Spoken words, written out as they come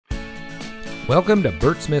Welcome to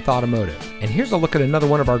Bert Smith Automotive, and here's a look at another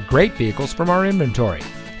one of our great vehicles from our inventory.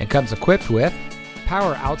 It comes equipped with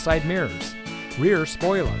power outside mirrors, rear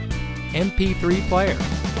spoiler, MP3 player,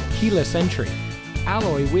 keyless entry,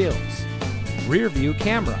 alloy wheels, rear view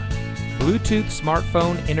camera, Bluetooth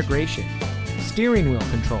smartphone integration, steering wheel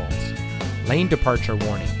controls, lane departure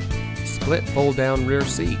warning, split fold-down rear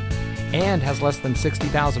seat, and has less than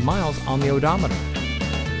 60,000 miles on the odometer.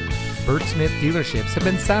 Bert Smith dealerships have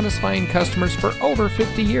been satisfying customers for over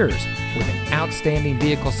 50 years with an outstanding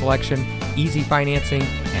vehicle selection, easy financing,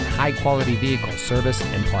 and high-quality vehicle service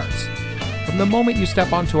and parts. From the moment you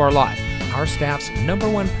step onto our lot, our staff's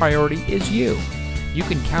 #1 priority is you. You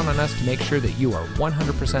can count on us to make sure that you are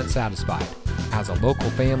 100% satisfied. As a local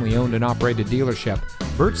family-owned and operated dealership,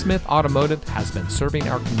 Bert Smith Automotive has been serving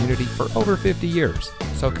our community for over 50 years.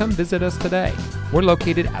 So come visit us today. We're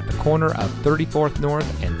located at the corner of 34th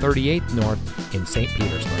North and 38th North in St.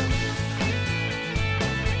 Petersburg.